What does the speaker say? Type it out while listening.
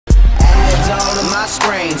my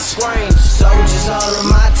screens. Soldiers all in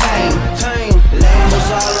my team.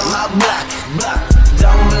 Lambos all in my block.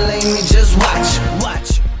 Don't believe me, just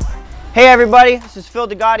watch. Hey everybody, this is Phil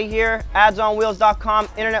Digati here, adsonwheels.com,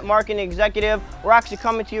 Internet Marketing Executive. We're actually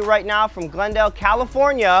coming to you right now from Glendale,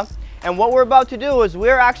 California. And what we're about to do is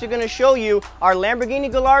we're actually going to show you our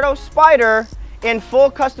Lamborghini Gallardo Spyder in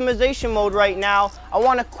full customization mode right now. I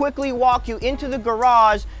want to quickly walk you into the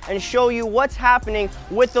garage and show you what's happening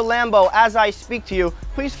with the Lambo as I speak to you.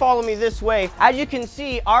 Please follow me this way. As you can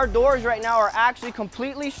see, our doors right now are actually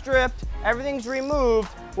completely stripped. Everything's removed.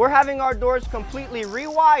 We're having our doors completely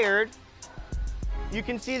rewired. You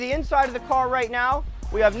can see the inside of the car right now.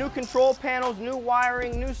 We have new control panels, new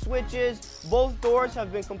wiring, new switches. Both doors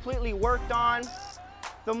have been completely worked on.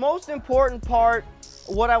 The most important part,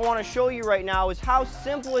 what I want to show you right now, is how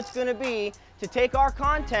simple it's going to be to take our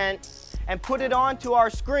content and put it onto our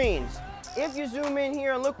screens. If you zoom in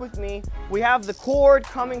here and look with me, we have the cord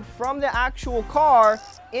coming from the actual car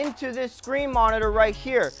into this screen monitor right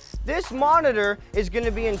here. This monitor is going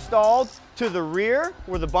to be installed to the rear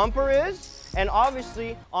where the bumper is, and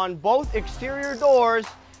obviously on both exterior doors.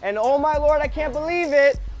 And oh my Lord, I can't believe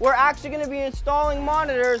it, we're actually going to be installing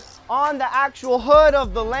monitors on the actual hood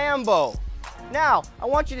of the Lambo. Now, I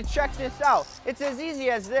want you to check this out. It's as easy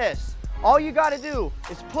as this. All you got to do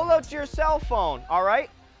is pull out your cell phone, all right?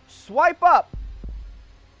 Swipe up,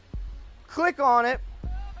 click on it,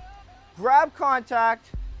 grab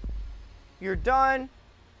contact, you're done,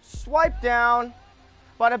 swipe down,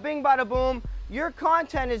 bada bing, bada boom. Your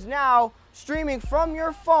content is now streaming from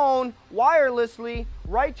your phone wirelessly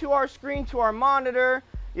right to our screen, to our monitor.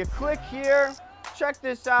 You click here, check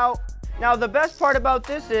this out. Now the best part about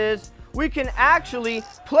this is we can actually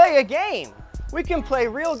play a game. We can play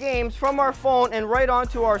real games from our phone and right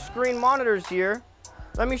onto our screen monitors here.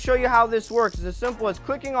 Let me show you how this works. It's as simple as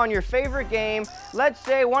clicking on your favorite game. Let's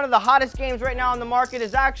say one of the hottest games right now on the market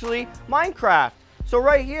is actually Minecraft. So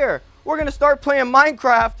right here, we're gonna start playing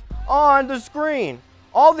Minecraft on the screen.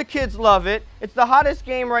 All the kids love it. It's the hottest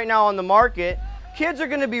game right now on the market. Kids are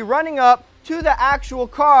going to be running up to the actual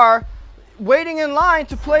car, waiting in line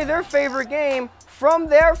to play their favorite game from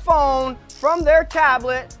their phone, from their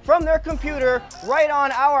tablet, from their computer, right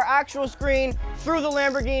on our actual screen through the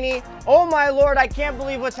Lamborghini. Oh my Lord, I can't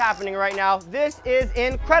believe what's happening right now. This is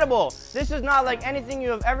incredible. This is not like anything you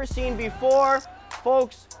have ever seen before.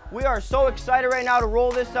 Folks, we are so excited right now to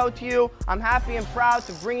roll this out to you. I'm happy and proud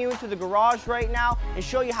to bring you into the garage right now and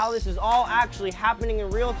show you how this is all actually happening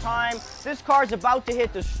in real time. This car is about to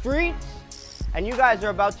hit the streets and you guys are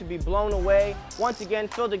about to be blown away. Once again,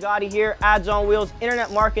 Phil Digati here, Ads on Wheels,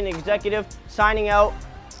 Internet Marketing Executive, signing out.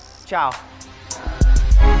 Ciao.